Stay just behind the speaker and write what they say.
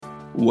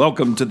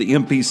Welcome to the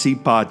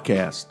MPC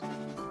Podcast.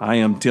 I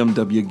am Tim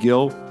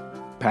W.Gill,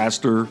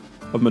 pastor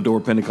of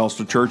Medora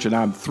Pentecostal Church, and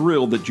I'm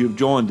thrilled that you've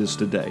joined us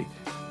today.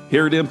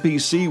 Here at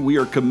MPC, we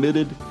are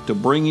committed to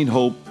bringing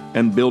hope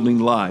and building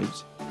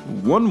lives.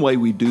 One way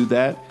we do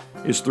that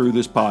is through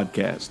this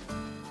podcast.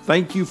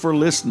 Thank you for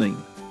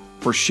listening,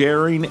 for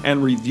sharing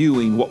and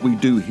reviewing what we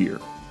do here.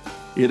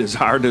 It is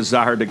our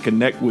desire to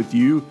connect with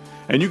you,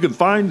 and you can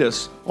find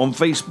us on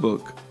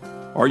Facebook,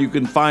 or you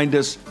can find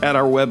us at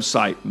our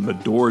website,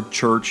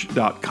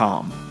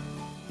 medorachurch.com.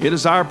 It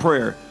is our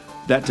prayer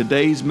that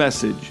today's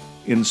message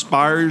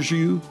inspires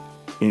you,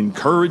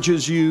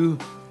 encourages you,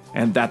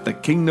 and that the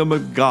kingdom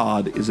of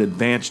God is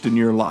advanced in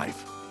your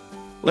life.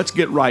 Let's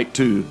get right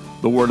to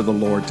the word of the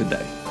Lord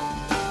today.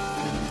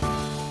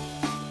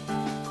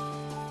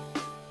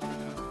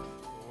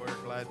 We're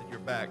glad that you're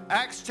back.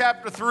 Acts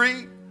chapter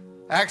 3,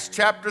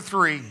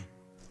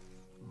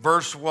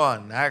 verse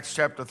 1. Acts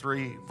chapter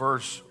 3,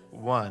 verse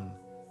 1.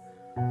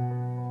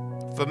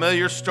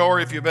 Familiar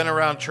story if you've been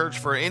around church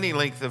for any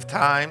length of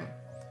time.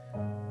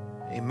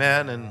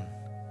 Amen. And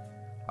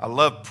I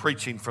love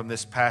preaching from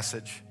this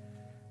passage.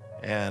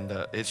 And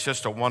it's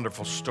just a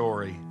wonderful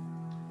story.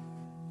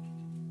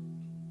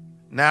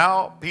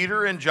 Now,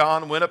 Peter and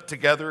John went up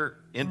together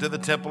into the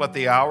temple at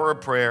the hour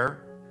of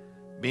prayer,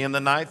 being the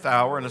 9th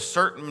hour, and a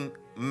certain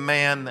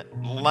man,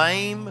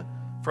 lame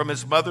from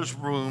his mother's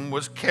womb,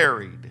 was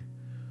carried,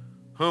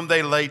 whom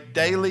they laid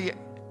daily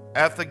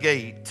at the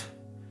gate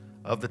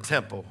of the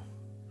temple,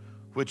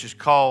 which is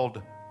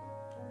called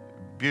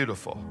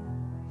Beautiful,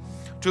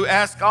 to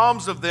ask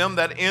alms of them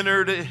that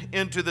entered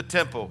into the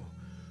temple,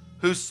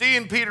 who,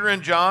 seeing Peter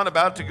and John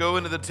about to go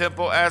into the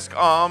temple, asked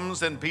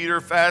alms. And Peter,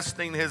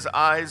 fastening his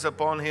eyes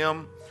upon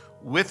him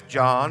with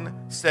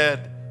John,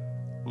 said,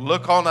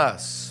 "Look on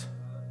us."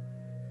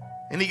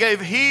 And he gave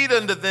heed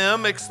unto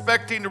them,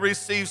 expecting to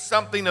receive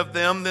something of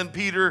them. Then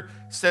Peter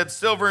said,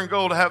 "Silver and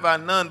gold have I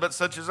none, but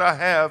such as I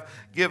have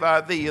give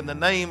I thee. In the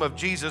name of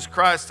Jesus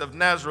Christ of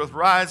Nazareth,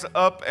 rise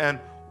up and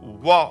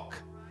walk."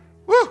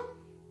 Woo!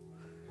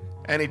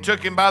 And he took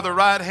him by the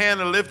right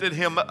hand and lifted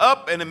him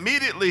up, and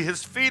immediately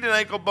his feet and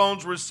ankle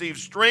bones received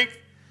strength.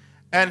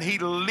 And he,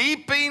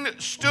 leaping,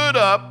 stood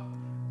up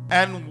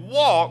and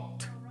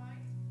walked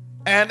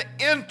and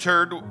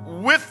entered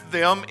with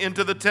them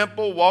into the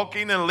temple,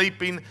 walking and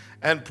leaping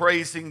and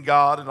praising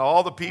God. And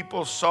all the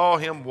people saw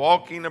him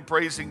walking and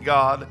praising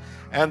God,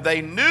 and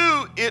they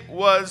knew it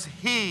was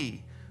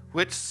he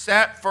which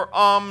sat for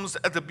alms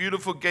at the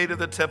beautiful gate of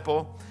the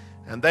temple.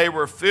 And they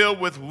were filled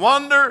with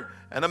wonder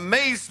and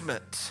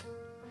amazement,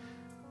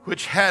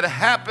 which had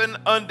happened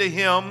unto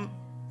him.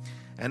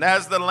 And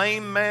as the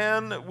lame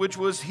man which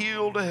was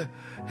healed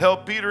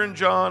helped Peter and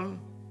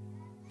John,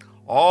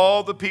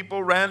 all the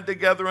people ran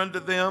together unto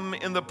them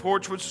in the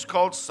porch which is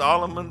called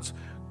Solomon's,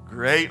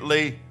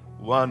 greatly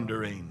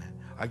wondering.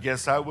 I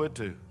guess I would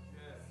too.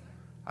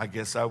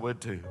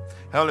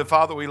 Heavenly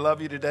Father, we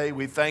love you today.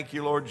 We thank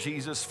you, Lord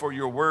Jesus, for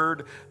your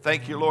word.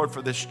 Thank you, Lord,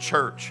 for this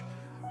church.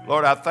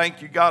 Lord, I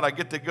thank you, God, I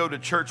get to go to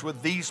church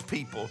with these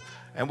people,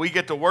 and we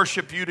get to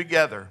worship you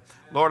together.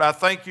 Lord, I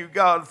thank you,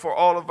 God, for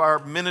all of our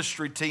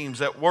ministry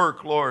teams at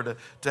work, Lord,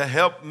 to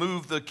help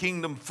move the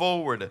kingdom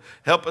forward.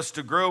 Help us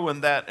to grow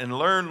in that and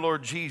learn,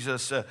 Lord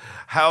Jesus,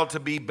 how to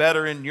be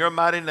better. In your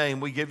mighty name,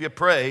 we give you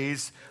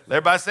praise. Let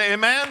everybody say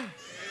amen. Amen.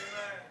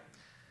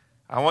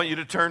 I want you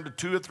to turn to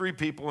 2 or 3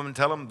 people and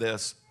tell them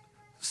this: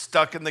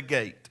 stuck in the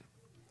gate.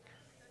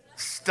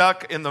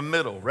 Stuck in the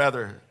middle,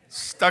 rather.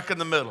 Stuck in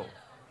the middle.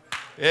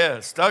 Yeah,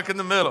 stuck in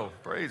the middle.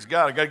 Praise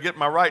God. I got to get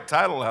my right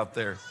title out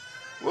there.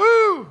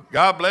 Woo!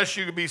 God bless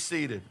you. To be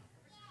seated.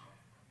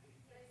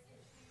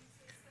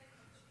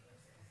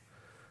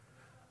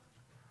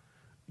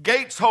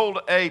 Gates hold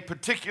a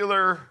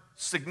particular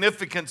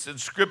significance in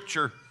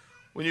Scripture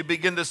when you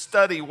begin to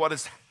study what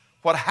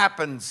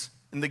happens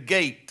in the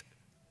gate.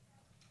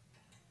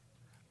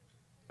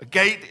 A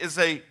gate is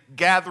a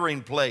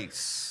gathering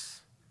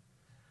place.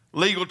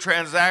 Legal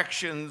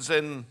transactions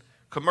and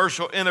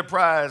commercial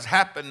enterprise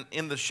happen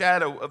in the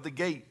shadow of the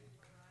gate.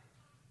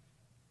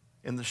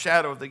 In the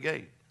shadow of the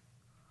gate.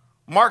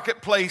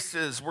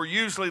 Marketplaces were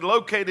usually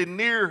located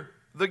near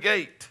the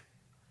gate.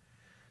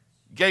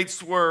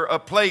 Gates were a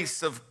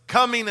place of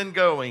coming and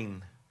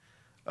going,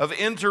 of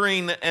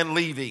entering and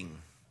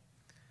leaving.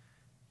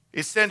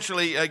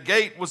 Essentially, a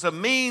gate was a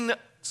means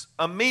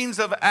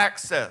of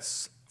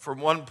access from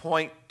one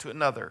point to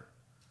another.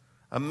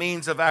 A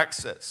means of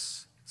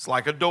access. It's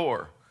like a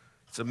door.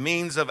 It's a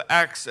means of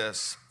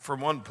access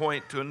from one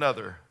point to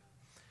another.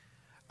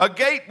 A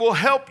gate will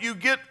help you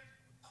get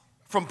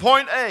from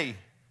point A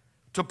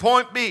to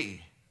point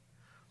B.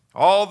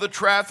 All the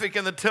traffic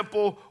in the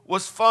temple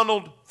was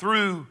funneled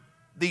through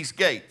these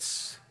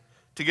gates.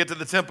 To get to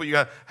the temple,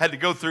 you had to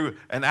go through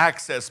an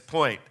access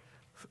point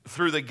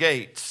through the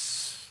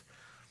gates.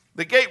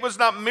 The gate was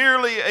not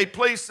merely a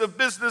place of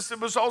business, it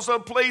was also a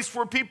place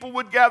where people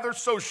would gather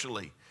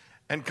socially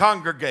and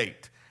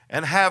congregate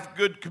and have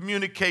good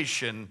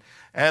communication.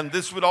 And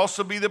this would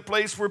also be the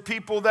place where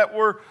people that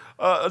were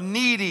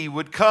needy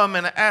would come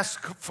and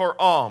ask for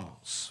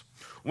alms.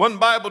 One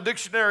Bible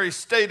dictionary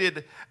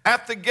stated,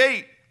 at the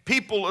gate,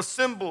 people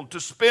assembled to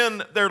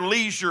spend their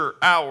leisure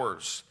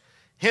hours.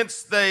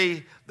 Hence,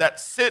 they that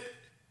sit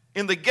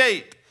in the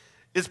gate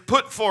is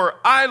put for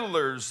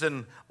idlers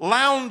and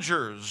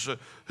loungers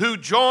who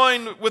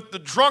join with the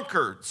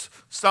drunkards.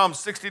 Psalm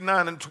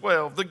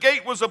 69:12. The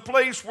gate was a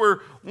place where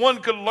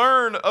one could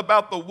learn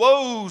about the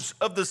woes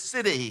of the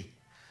city.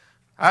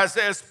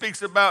 Isaiah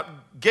speaks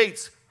about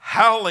gates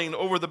howling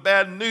over the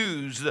bad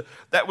news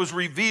that was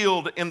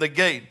revealed in the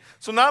gate.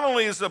 So not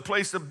only is it a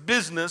place of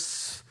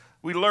business,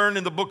 we learn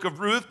in the book of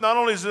Ruth, not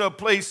only is it a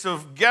place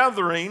of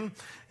gathering,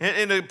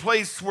 and a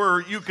place where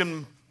you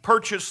can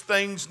purchase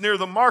things near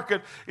the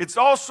market, it's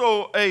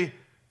also a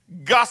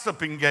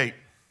gossiping gate.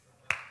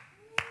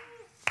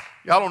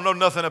 Y'all don't know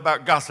nothing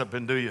about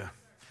gossiping, do you?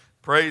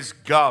 Praise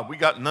God. We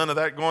got none of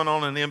that going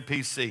on in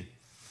MPC.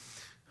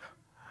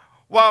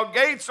 While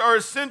gates are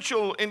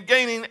essential in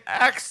gaining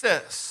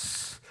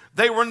access,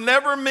 they were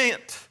never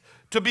meant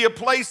to be a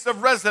place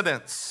of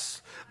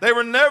residence. They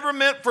were never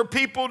meant for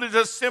people to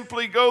just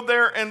simply go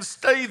there and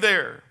stay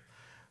there.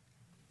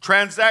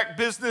 Transact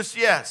business,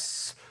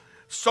 yes.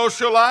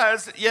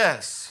 Socialize,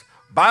 yes.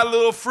 Buy a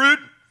little fruit,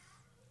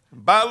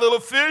 buy a little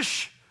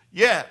fish,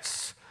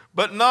 yes.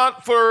 But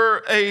not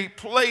for a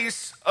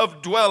place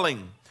of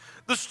dwelling.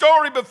 The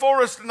story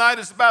before us tonight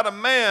is about a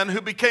man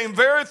who became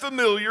very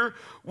familiar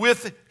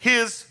with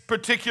his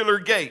particular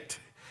gate.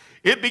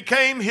 It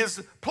became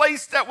his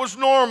place that was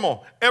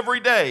normal every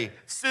day,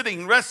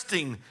 sitting,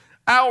 resting,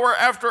 hour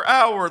after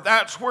hour.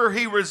 That's where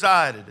he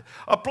resided.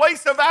 A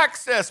place of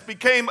access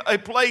became a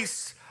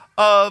place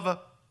of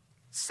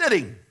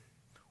sitting,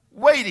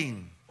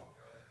 waiting,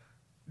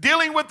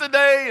 dealing with the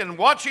day and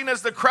watching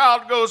as the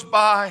crowd goes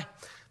by.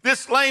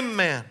 This lame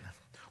man,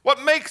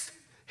 what makes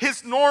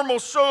his normal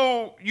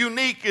so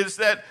unique is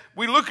that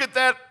we look at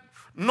that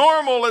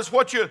normal as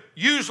what you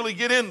usually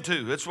get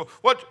into. It's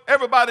what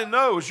everybody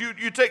knows.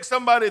 You take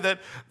somebody that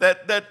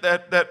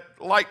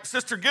like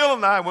Sister Gill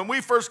and I, when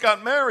we first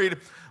got married,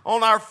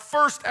 on our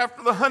first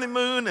after the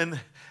honeymoon,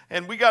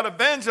 and we got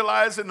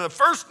evangelized, and the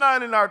first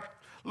night in our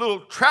little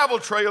travel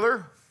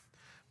trailer,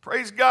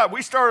 praise God,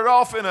 we started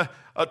off in a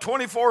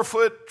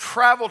 24-foot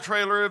travel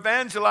trailer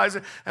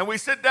evangelizing, and we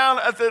sit down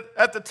at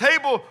the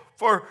table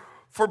for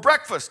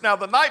breakfast. Now,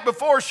 the night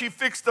before, she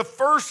fixed the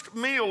first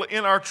meal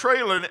in our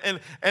trailer,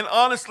 and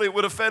honestly, it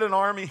would have fed an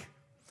army.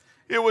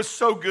 It was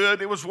so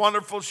good. It was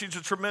wonderful. She's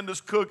a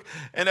tremendous cook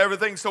and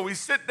everything. So we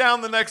sit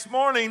down the next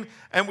morning,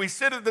 and we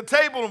sit at the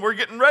table, and we're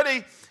getting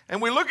ready,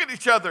 and we look at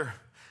each other.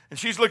 And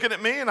she's looking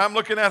at me, and I'm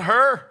looking at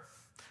her.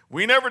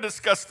 We never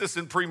discussed this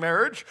in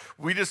pre-marriage.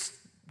 We just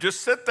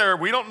sit there.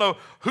 We don't know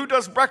who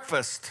does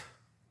breakfast.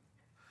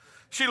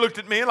 She looked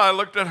at me, and I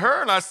looked at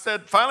her, and I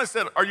finally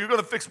said, are you going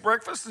to fix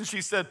breakfast? And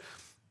she said,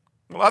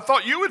 well, I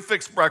thought you would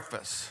fix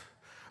breakfast.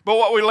 But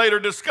what we later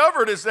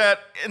discovered is that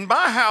in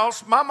my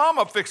house, my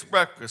mama fixed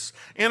breakfast.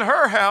 In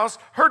her house,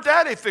 her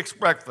daddy fixed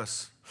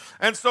breakfast.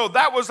 And so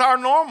that was our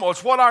normal.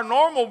 It's what our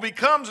normal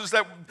becomes, is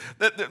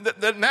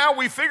that now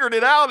we figured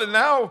it out, and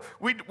now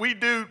we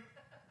do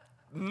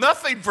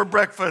nothing for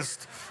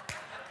breakfast.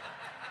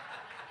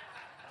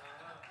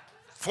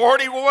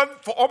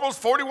 Almost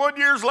 41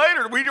 years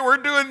later, we're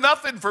doing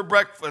nothing for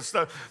breakfast.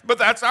 But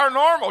that's our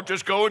normal.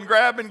 Just go and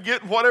grab and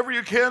get whatever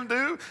you can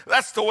do.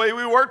 That's the way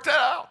we worked it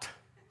out.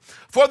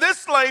 For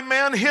this lame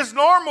man, his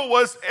normal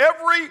was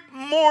every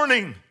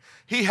morning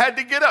he had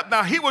to get up.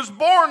 Now, he was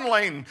born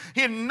lame.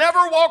 He had never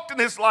walked in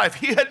his life.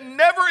 He had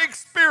never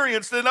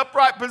experienced an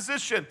upright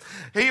position.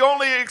 He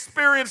only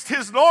experienced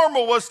his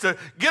normal was to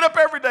get up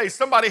every day.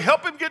 Somebody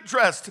help him get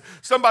dressed.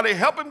 Somebody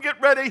help him get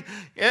ready.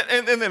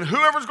 And then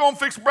whoever's going to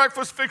fix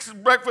breakfast, fixes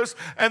breakfast.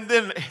 And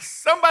then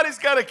somebody's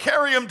got to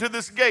carry him to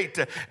this gate.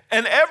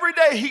 And every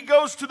day he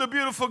goes to the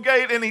beautiful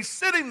gate, and he's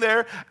sitting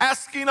there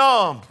asking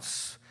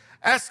alms,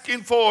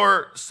 asking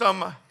for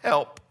some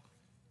help.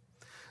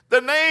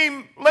 The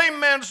name lame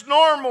man's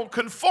normal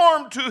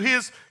conformed to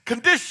his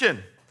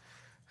condition.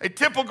 A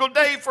typical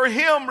day for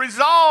him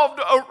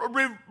revolved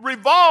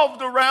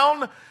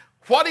around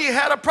what he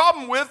had a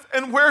problem with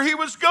and where he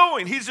was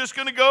going. He's just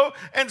going to go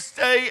and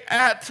stay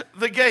at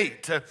the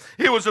gate.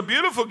 It was a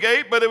beautiful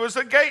gate, but it was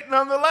a gate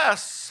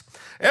nonetheless.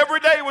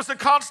 Every day was a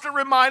constant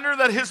reminder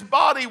that his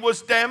body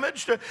was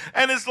damaged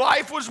and his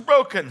life was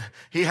broken.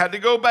 He had to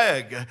go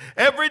beg.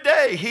 Every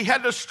day he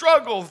had to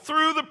struggle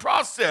through the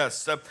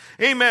process.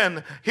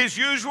 Amen. His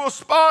usual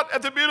spot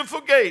at the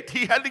beautiful gate,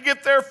 he had to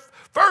get there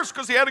first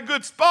because he had a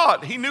good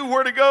spot. He knew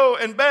where to go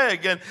and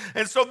beg.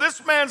 And so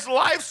this man's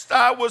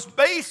lifestyle was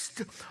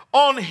based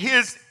on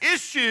his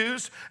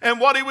issues and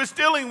what he was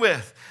dealing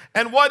with.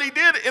 And what he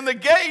did in the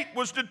gate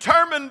was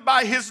determined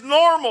by his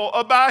normal,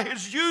 by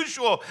his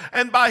usual,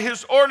 and by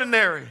his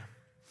ordinary.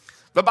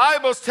 The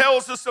Bible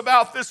tells us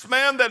about this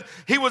man that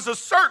he was a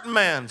certain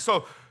man.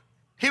 So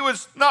he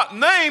was not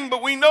named,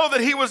 but we know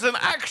that he was an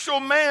actual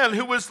man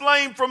who was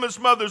lame from his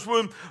mother's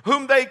womb,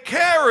 whom they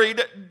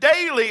carried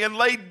daily and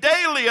laid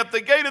daily at the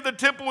gate of the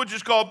temple, which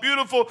is called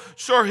Beautiful,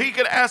 so he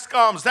could ask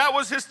alms. That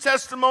was his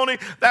testimony.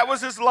 That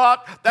was his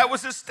lot. That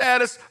was his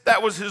status.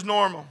 That was his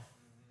normal.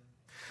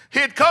 He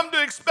had come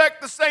to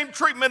expect the same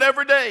treatment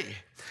every day.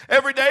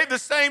 Every day, the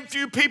same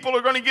few people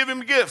are going to give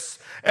him gifts.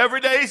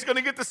 Every day, he's going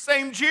to get the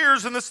same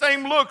jeers and the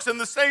same looks and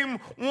the same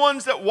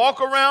ones that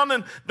walk around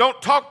and don't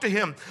talk to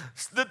him.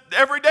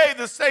 Every day,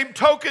 the same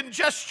token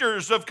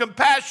gestures of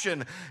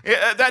compassion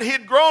that he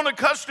had grown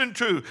accustomed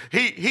to.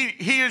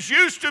 He is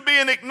used to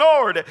being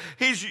ignored.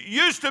 He's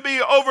used to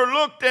be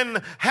overlooked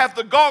and have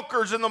the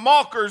gawkers and the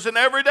mockers, and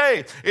every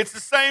day, it's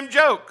the same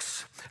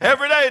jokes.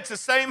 Every day it's the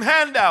same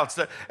handouts.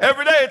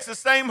 Every day it's the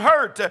same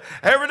hurt.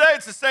 Every day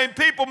it's the same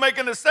people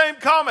making the same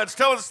comments,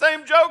 telling the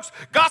same jokes,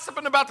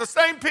 gossiping about the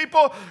same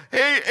people.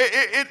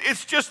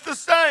 It's just the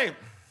same.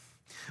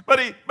 But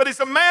he's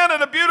a man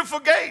at a beautiful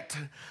gate.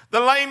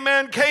 The lame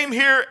man came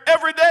here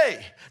every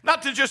day.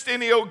 Not to just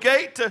any old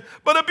gate,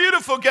 but a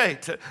beautiful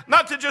gate.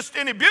 Not to just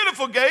any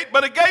beautiful gate,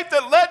 but a gate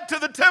that led to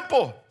the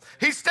temple.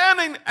 He's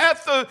standing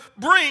at the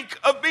brink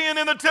of being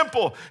in the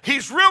temple.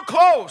 He's real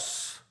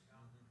close.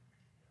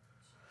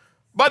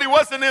 But he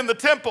wasn't in the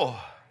temple.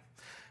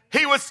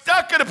 He was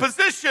stuck in a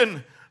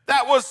position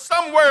that was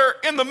somewhere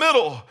in the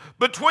middle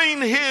between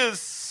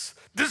his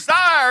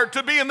desire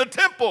to be in the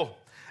temple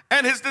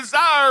and his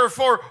desire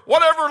for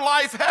whatever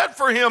life had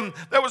for him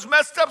that was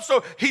messed up.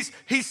 So he's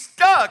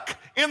stuck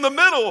in the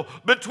middle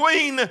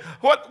between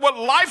what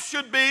life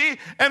should be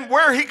and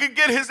where he could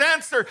get his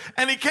answer.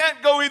 And he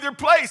can't go either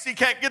place. He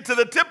can't get to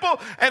the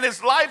temple, and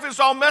his life is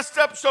all messed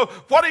up. So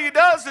what he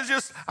does is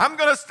just, I'm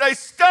going to stay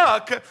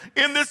stuck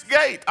in this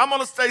gate. I'm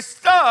going to stay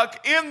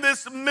stuck in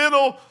this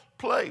middle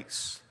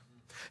place.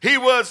 He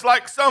was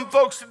like some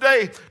folks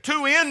today,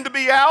 too in to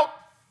be out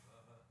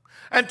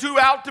and too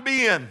out to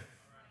be in.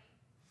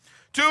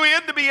 Too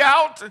in to be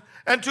out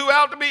and too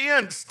out to be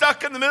in,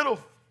 stuck in the middle.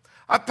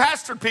 I've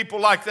pastored people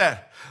like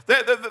that.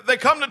 They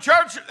come to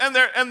church and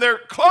they're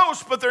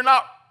close, but they're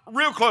not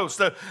real close.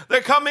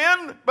 They come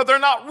in, but they're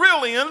not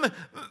real in.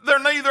 They're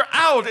neither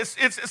out.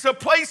 It's a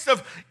place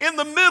of in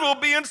the middle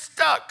being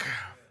stuck.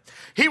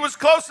 He was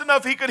close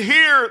enough he could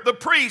hear the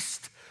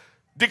priest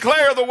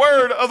declare the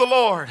word of the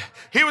Lord.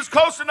 He was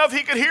close enough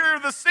he could hear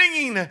the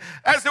singing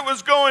as it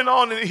was going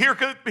on and hear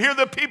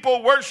the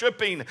people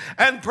worshiping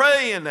and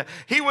praying.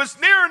 He was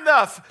near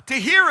enough to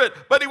hear it,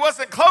 but he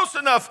wasn't close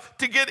enough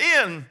to get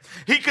in.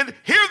 He could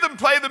hear them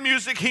play the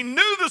music. He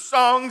knew the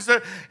songs,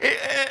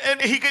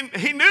 and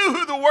he knew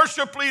who the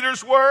worship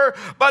leaders were,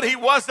 but he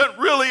wasn't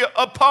really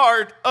a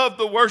part of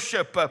the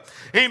worship.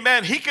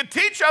 Amen. He could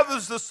teach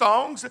others the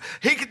songs.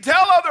 He could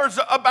tell others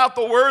about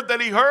the word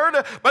that he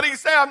heard, but he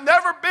said, I've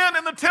never been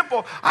in the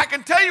temple. I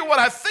can tell you what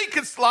I think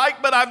it's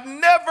like, but I've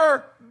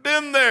never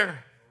been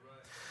there.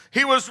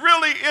 He was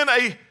really in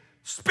a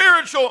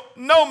spiritual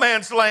no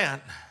man's land.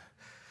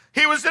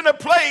 He was in a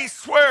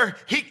place where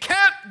he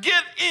can't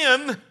get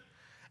in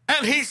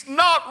and he's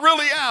not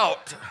really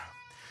out.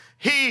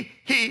 He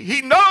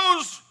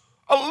knows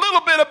a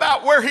little bit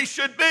about where he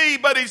should be,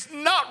 but he's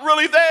not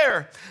really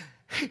there.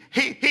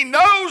 He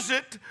knows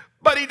it,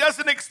 but he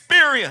doesn't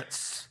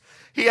experience.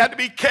 He had to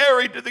be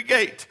carried to the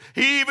gate.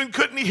 He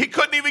couldn't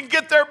even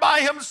get there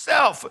by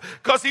himself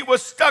because he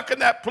was stuck in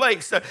that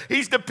place.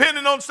 He's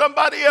depending on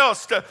somebody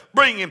else to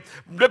bring him,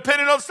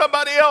 depending on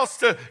somebody else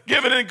to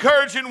give an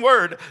encouraging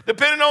word,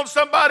 depending on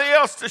somebody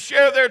else to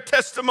share their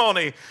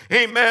testimony.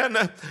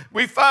 Amen.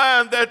 We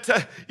find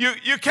that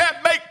you can't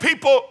make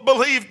people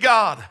believe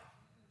God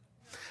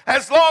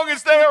as long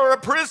as they are a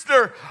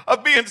prisoner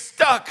of being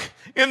stuck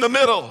in the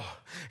middle.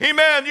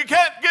 Amen. You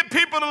can't get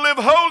people to live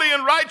holy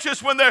and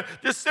righteous when they're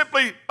just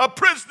simply a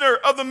prisoner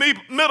of the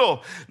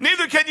middle.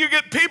 Neither can you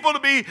get people to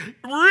be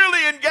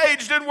really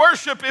engaged in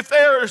worship if they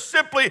are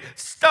simply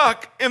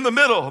stuck in the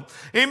middle.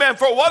 Amen.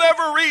 For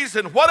whatever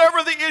reason,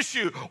 whatever the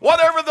issue,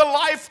 whatever the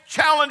life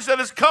challenge that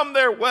has come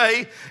their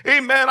way,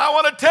 amen, I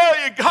want to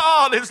tell you,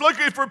 God is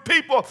looking for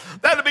people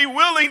that will be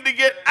willing to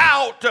get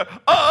out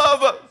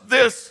of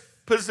this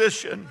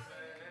position.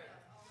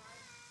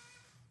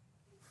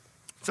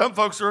 Some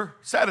folks are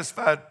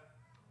satisfied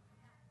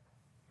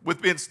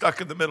with being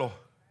stuck in the middle.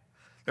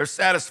 They're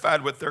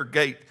satisfied with their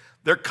gate.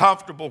 They're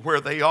comfortable where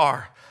they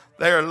are.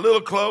 They're a little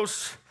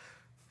close,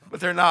 but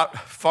they're not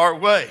far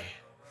away.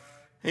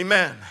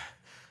 Amen.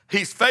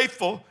 He's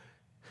faithful.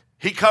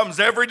 He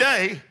comes every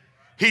day.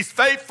 He's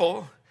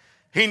faithful.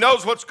 He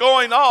knows what's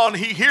going on.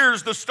 He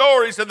hears the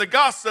stories and the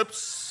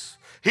gossips.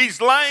 He's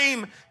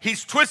lame.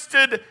 He's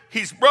twisted.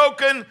 He's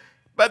broken,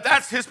 but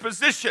that's his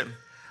position.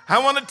 I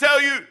want to tell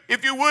you,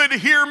 if you would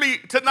hear me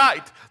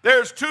tonight,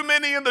 there's too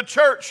many in the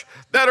church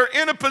that are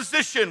in a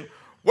position,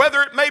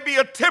 whether it may be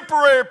a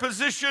temporary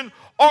position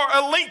or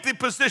a lengthy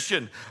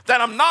position, that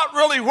I'm not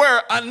really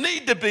where I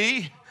need to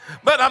be,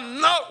 but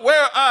I'm not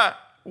where I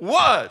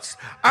was.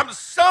 I'm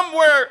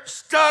somewhere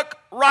stuck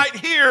right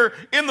here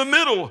in the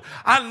middle.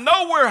 I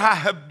know where I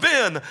have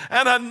been,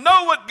 and I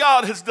know what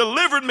God has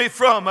delivered me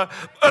from, but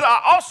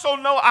I also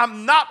know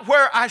I'm not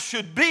where I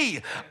should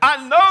be.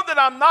 I know that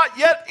I'm not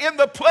yet in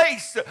the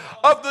place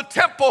of the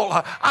temple.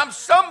 I'm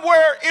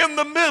somewhere in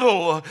the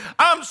middle.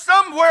 I'm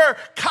somewhere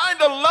kind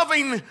of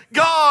loving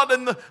God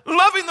and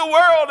loving the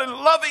world and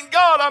loving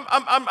God.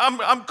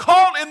 I'm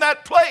caught in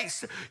that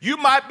place. You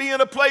might be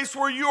in a place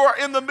where you are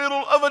in the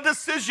middle of a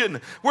decision,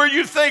 where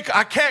you think,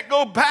 I can't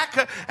go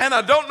back and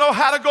I don't know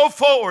how to go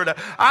forward.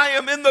 I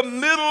am in the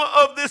middle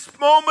of this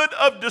moment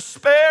of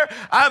despair.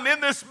 I'm in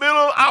this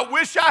middle. I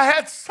wish I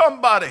had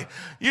somebody.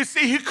 You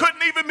see, he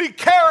couldn't even be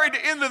carried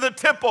into the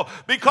temple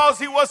because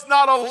he was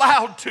not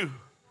allowed to.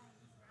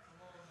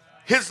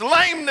 His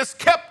lameness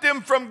kept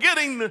him from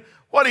getting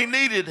what he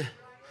needed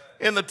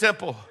in the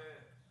temple.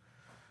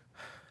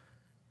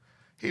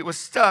 He was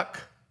stuck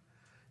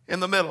in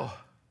the middle.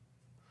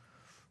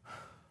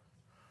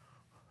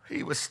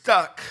 He was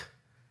stuck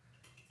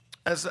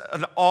as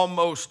an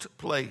almost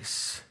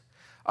place.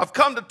 I've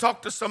come to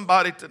talk to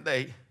somebody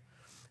today,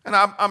 and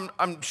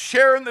I'm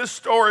sharing this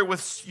story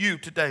with you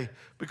today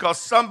because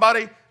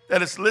somebody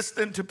that is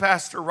listening to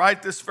Pastor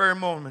right this very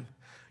moment,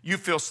 you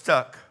feel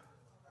stuck.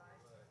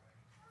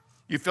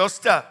 You feel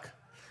stuck.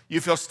 You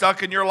feel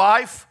stuck in your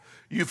life.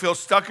 You feel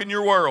stuck in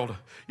your world.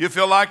 You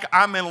feel like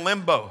I'm in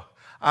limbo.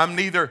 I'm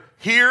neither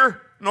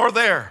here nor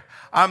there.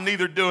 I'm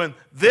neither doing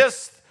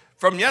this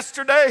from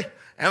yesterday,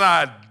 and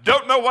I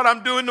don't know what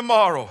I'm doing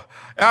tomorrow.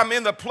 I'm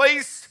in the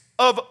place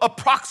of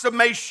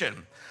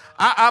approximation.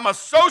 I'm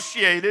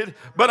associated,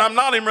 but I'm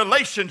not in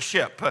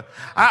relationship.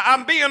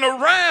 I'm being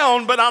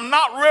around, but I'm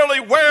not really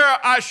where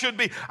I should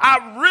be.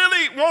 I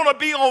really want to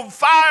be on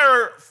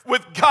fire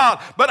with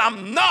God, but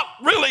I'm not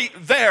really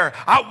there.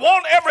 I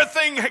want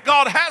everything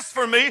God has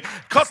for me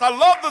because I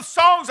love the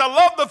songs, I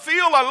love the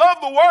feel, I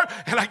love the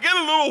word, and I get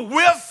a little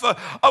whiff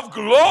of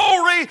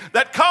glory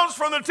that comes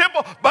from the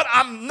temple, but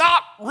I'm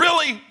not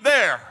really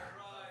there.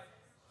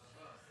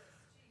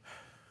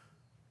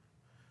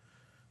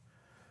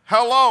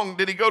 How long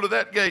did he go to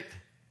that gate?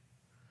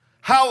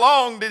 How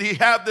long did he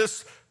have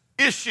this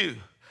issue?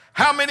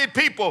 How many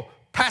people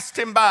passed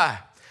him by?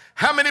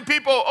 How many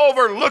people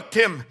overlooked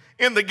him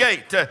in the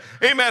gate?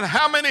 Amen.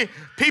 How many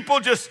people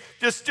just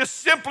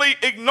simply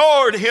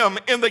ignored him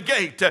in the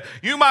gate?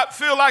 You might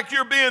feel like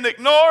you're being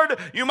ignored.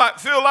 You might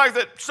feel like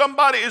that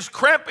somebody is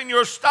cramping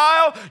your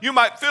style. You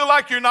might feel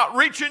like you're not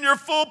reaching your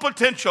full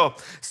potential.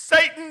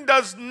 Satan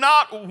does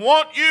not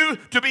want you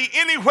to be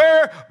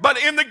anywhere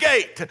but in the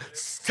gate,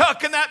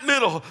 stuck in that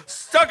middle,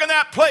 stuck in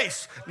that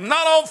place,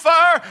 not on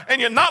fire, and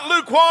you're not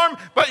lukewarm,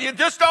 but you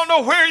just don't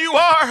know where you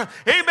are.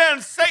 Amen.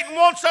 Satan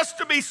wants us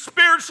to be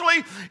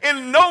spiritually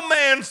in no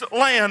man's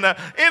land,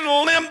 in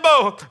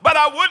limbo. But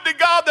I would to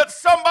God that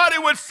somebody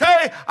would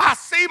say, I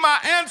see my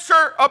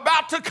answer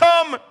about to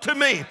come to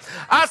me.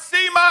 I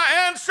see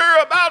my answer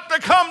about to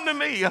come to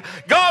me.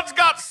 God's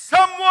got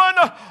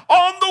someone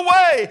on the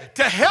way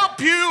to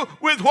help you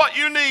with what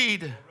you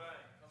need.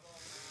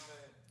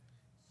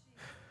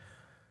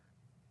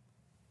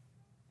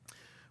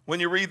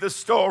 When you read the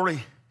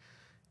story,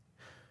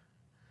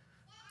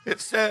 it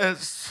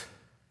says,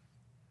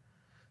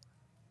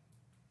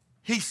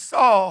 he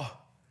saw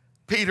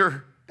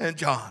Peter and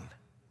John.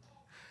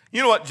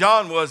 You know what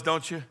John was,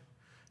 don't you?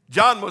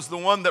 John was the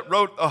one that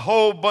wrote a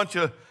whole bunch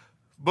of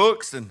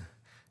books and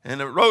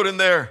wrote in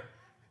there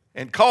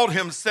and called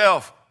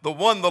himself the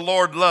one the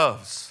Lord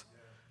loves.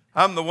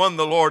 I'm the one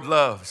the Lord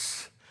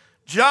loves.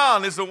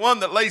 John is the one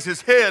that lays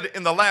his head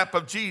in the lap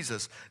of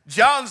Jesus.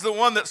 John's the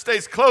one that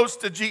stays close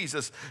to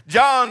Jesus.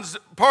 John's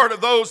part of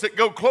those that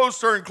go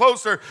closer and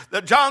closer.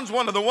 That John's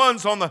one of the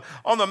ones on the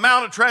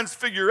Mount of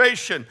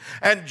Transfiguration.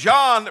 And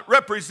John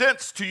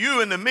represents to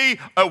you and to me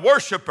a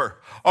worshiper.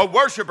 A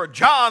worshiper.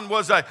 John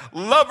was a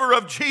lover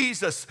of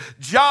Jesus.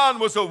 John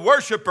was a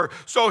worshiper.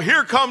 So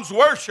here comes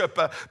worship.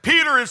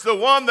 Peter is the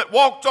one that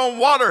walked on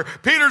water.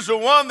 Peter's the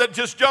one that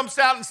just jumps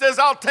out and says,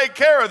 I'll take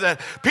care of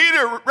that.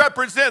 Peter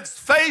represents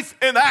faith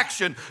in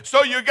action.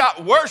 So you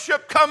got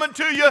worship coming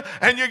to you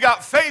and you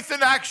got faith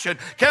in action.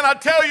 Can I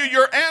tell you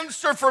your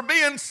answer for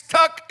being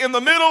stuck in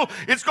the middle?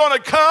 It's going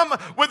to come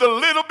with a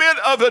little bit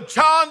of a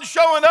John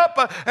showing up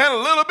and a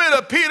little bit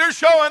of Peter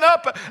showing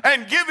up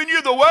and giving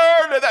you the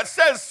word that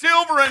says,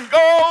 silver and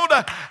gold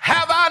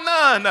have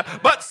I none,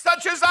 but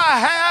such as I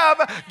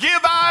have give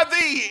I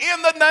thee.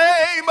 In the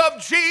name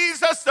of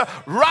Jesus,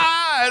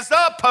 rise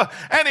up.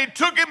 And he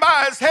took him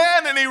by his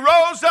hand and he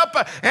rose up,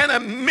 and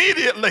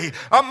immediately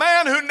a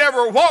man who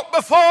never walked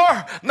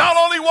before not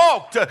only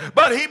walked,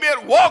 but he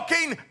been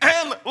walking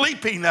and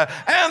leaping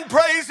and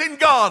praising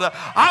God.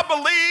 I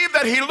believe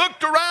that he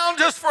looked around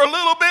just for a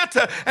little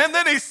bit and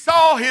then he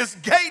saw his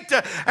gate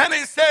and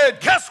he said,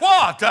 guess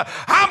what?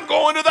 I'm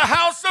going to the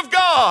house of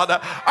God.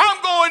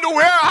 I'm going to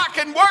where I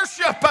can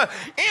worship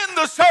in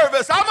the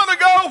service. I'm going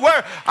to go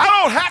where I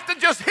don't have to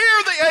just hear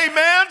the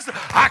amens.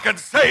 I can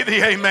say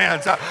the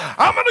amens.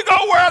 I'm going to go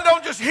where I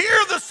don't just hear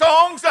the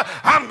songs,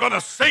 I'm going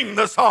to sing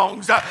the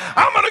songs.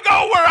 I'm going to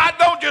go where I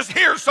don't just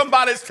hear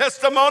somebody's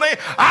testimony,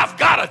 I've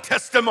got a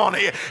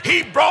testimony.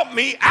 He brought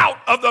me out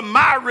of the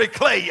miry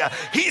clay.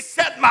 He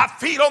set my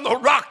feet on the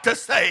rock to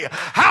say,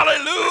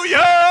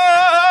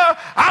 hallelujah.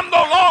 I'm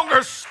no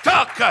longer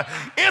stuck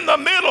in the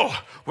middle.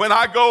 When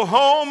I go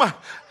home,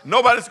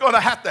 nobody's going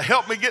to have to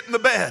help me get in the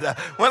bed.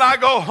 When I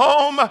go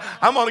home,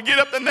 I'm going to get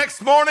up the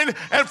next morning,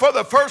 and for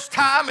the first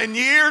time in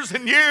years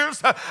and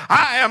years,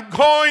 I am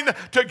going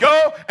to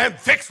go and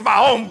fix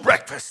my own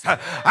breakfast.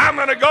 I'm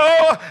going to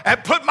go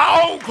and put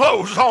my own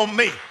clothes on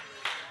me.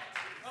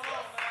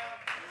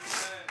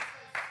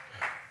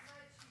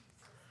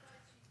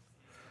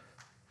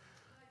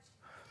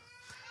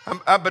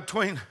 I'm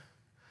between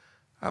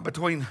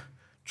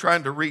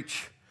trying to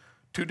reach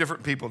two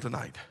different people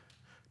tonight.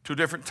 Two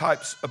different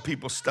types of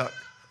people stuck.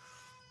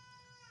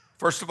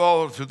 First of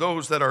all, to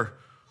those that are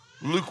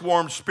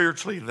lukewarm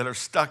spiritually, that are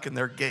stuck in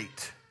their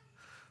gate.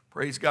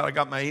 Praise God, I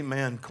got my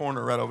amen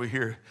corner right over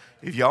here.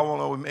 If y'all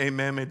want to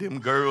amen me, them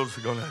girls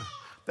are going to.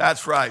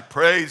 That's right,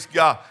 praise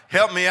God.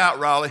 Help me out,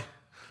 Raleigh.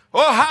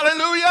 Oh,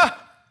 hallelujah.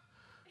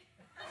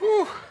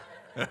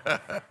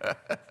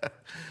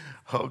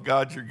 Oh,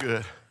 God, you're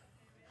good.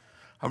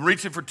 I'm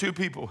reaching for two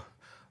people.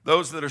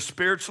 Those that are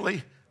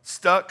spiritually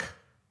stuck,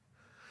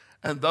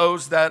 and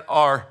those that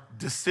are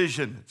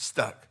decision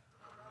stuck.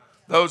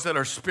 Those that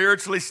are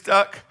spiritually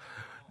stuck,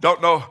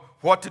 don't know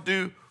what to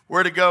do,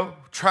 where to go,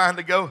 trying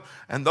to go,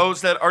 and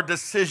those that are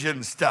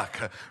decision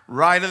stuck,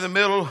 right in the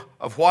middle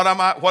of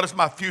what is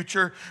my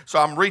future. So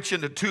I'm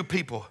reaching to two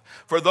people.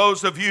 For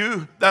those of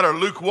you that are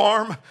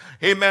lukewarm,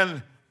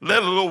 amen,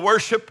 let a little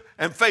worship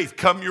and faith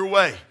come your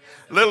way.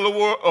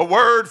 A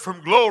word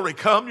from glory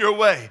come your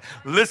way.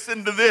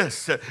 Listen to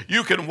this.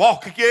 You can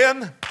walk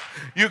again.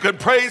 You can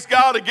praise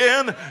God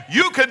again.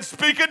 You can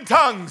speak in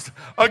tongues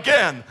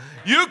again.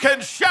 You can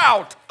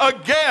shout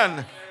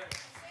again.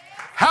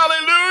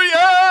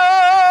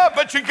 Hallelujah.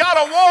 But you got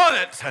to want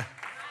it.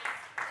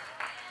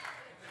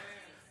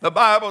 The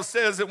Bible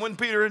says that when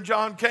Peter and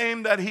John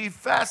came, that he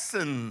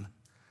fastened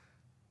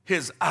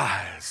his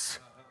eyes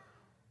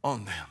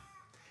on them,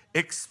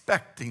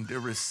 expecting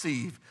to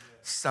receive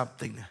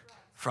something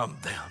from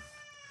them.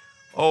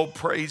 Oh,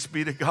 praise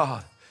be to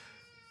God.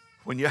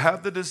 When you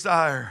have the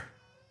desire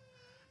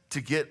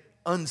to get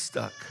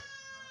unstuck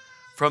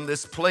from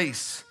this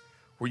place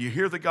where you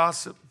hear the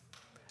gossip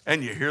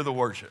and you hear the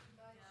worship,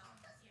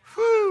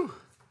 whew,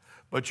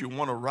 but you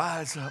want to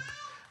rise up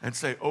and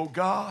say, oh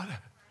God,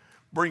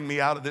 bring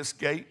me out of this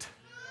gate.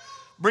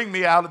 Bring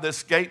me out of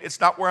this gate. It's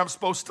not where I'm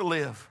supposed to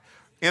live.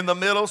 In the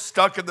middle,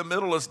 stuck in the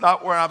middle is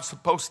not where I'm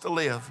supposed to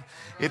live.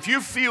 If you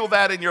feel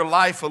that in your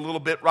life a little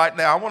bit right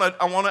now,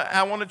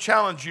 I want to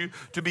challenge you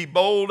to be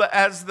bold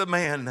as the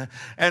man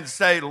and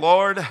say,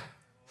 Lord,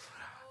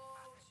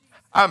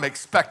 I'm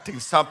expecting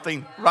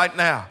something right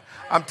now.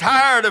 I'm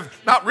tired of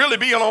not really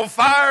being on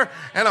fire,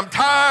 and I'm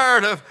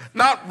tired of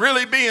not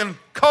really being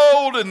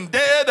cold and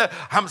dead.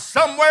 I'm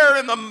somewhere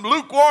in the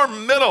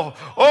lukewarm middle.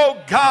 Oh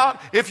God,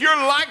 if you're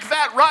like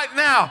that right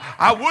now,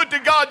 I would to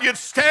God you'd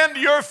stand to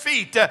your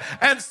feet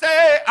and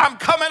say, I'm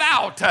coming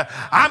out.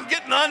 I'm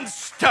getting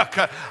unstuck.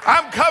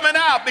 I'm coming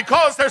out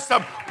because there's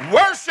some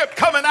worship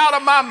coming out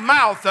of my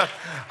mouth.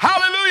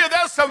 Hallelujah,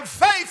 there's some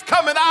faith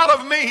coming out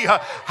of me.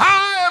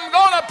 I am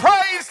going to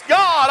praise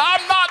God.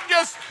 I'm not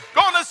just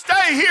going to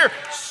stay here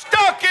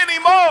stuck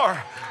anymore.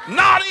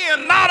 Not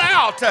in, not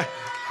out.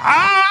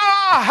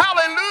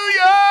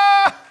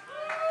 Hallelujah.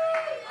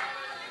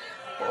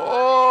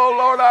 Oh,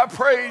 Lord, I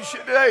praise you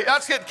today.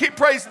 That's it. Keep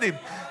praising him.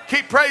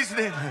 Keep praising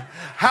him.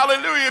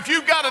 Hallelujah. If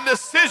you've got a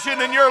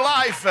decision in your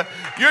life,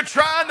 you're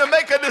trying to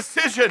make a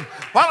decision,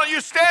 why don't you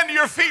stand to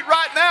your feet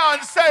right now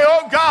and say,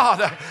 oh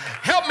God,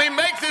 help me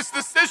make this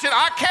decision.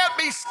 I can't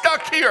be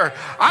stuck here.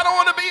 I don't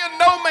want to be in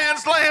no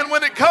man's land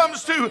when it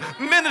comes to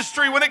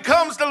ministry, when it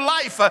comes to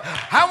life.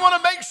 I want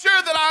to make sure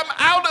that I'm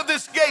out of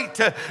this gate.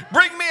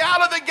 Bring me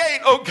out of the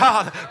gate, oh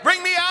God.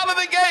 Bring me out of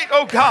the gate,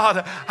 oh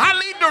God. I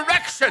need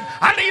direction.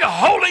 I need a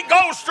Holy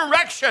Ghost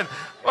direction.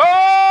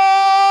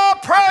 Oh,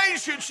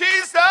 praise you,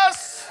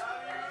 Jesus.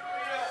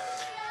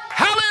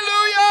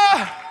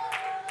 Hallelujah.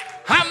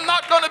 I'm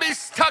not going to be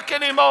stuck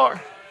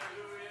anymore.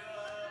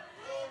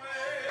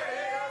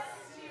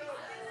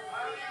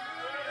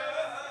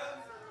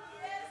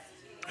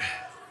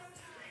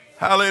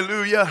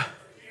 Hallelujah.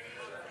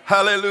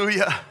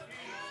 Hallelujah.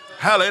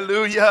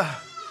 Hallelujah.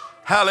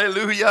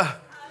 Hallelujah.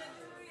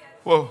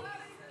 Whoa.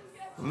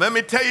 Let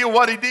me tell you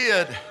what he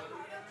did.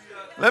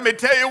 Let me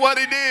tell you what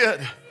he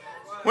did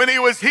when he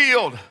was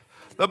healed.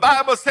 The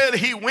Bible said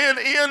he went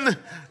in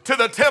to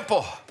the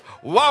temple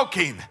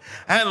walking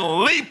and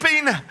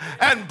leaping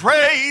and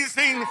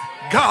praising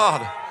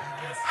God.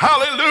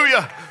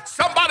 Hallelujah.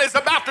 Somebody's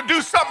about to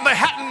do something they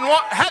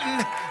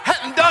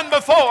hadn't done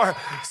before.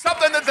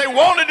 Something that they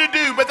wanted to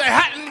do, but they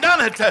hadn't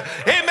done it.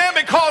 Amen.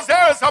 Because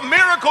there is a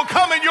miracle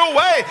coming your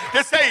way to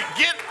say,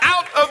 get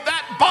out of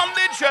that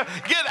bondage,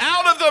 get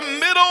out of the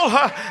middle,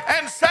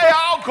 and say,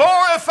 I'll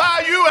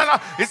glorify you. And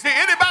is there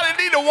anybody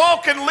need to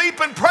walk and leap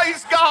and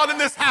praise God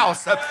in this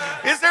house?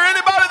 Is there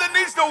anybody that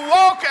needs to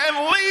walk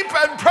and leap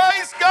and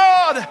praise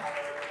God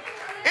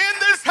in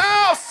this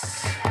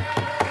house?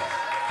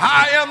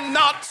 I am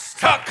not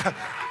stuck.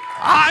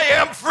 I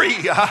am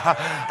free.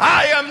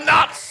 I am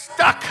not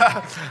stuck.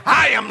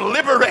 I am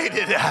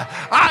liberated.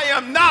 I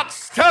am not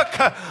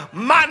stuck.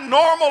 My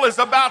normal is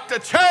about to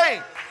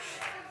change.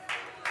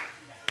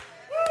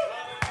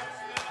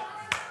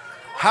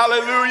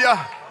 Hallelujah.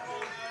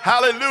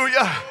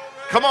 Hallelujah.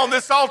 Come on,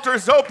 this altar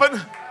is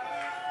open.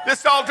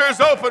 This altar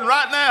is open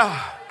right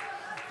now.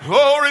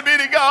 Glory be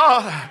to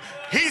God.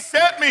 He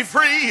set me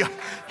free.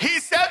 He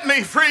set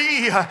me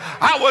free.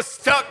 I was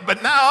stuck,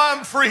 but now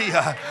I'm free.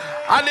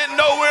 I didn't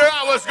know where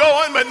I was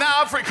going, but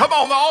now I'm free. Come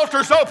on, the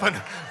altar's open.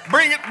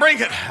 Bring it, bring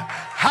it.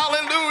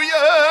 Hallelujah.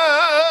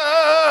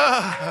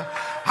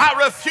 I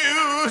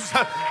refuse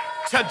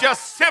to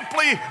just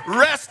simply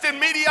rest in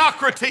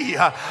mediocrity.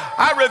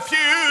 I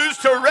refuse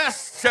to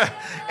rest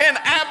in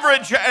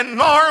average and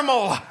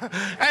normal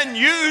and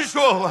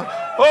usual.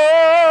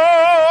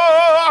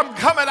 Oh, I'm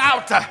coming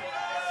out.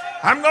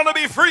 I'm going to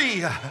be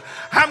free.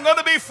 I'm going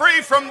to be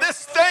free from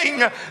this thing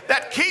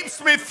that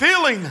keeps me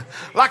feeling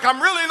like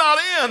I'm really not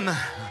in,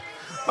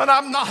 but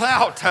I'm not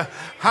out.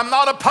 I'm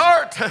not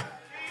apart,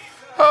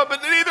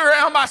 but neither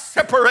am I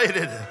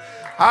separated.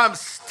 I'm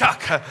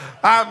stuck.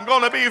 I'm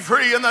going to be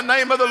free in the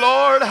name of the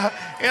Lord,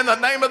 in the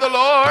name of the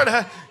Lord,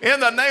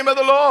 in the name of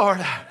the Lord.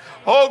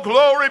 Oh,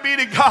 glory be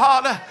to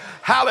God.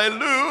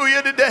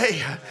 Hallelujah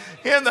today.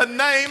 In the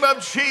name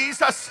of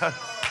Jesus.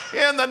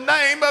 In the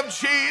name of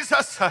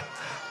Jesus.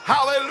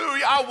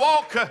 Hallelujah. I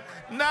walk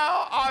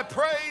now. I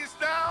praise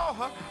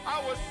now. I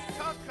was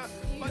stuck.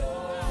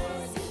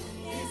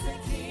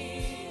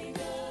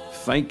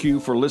 Thank you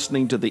for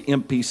listening to the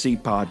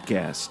MPC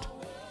podcast.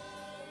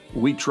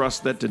 We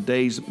trust that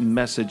today's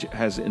message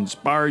has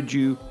inspired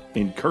you,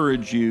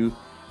 encouraged you,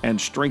 and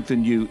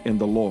strengthened you in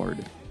the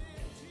Lord.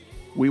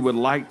 We would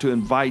like to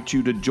invite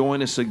you to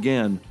join us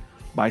again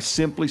by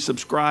simply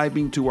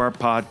subscribing to our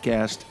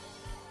podcast,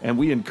 and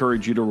we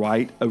encourage you to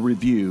write a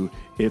review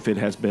if it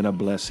has been a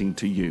blessing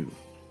to you.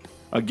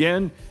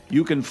 Again,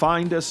 you can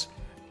find us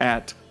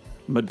at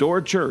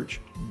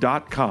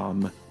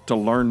medorachurch.com to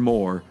learn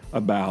more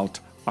about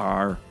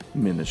our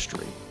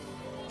ministry.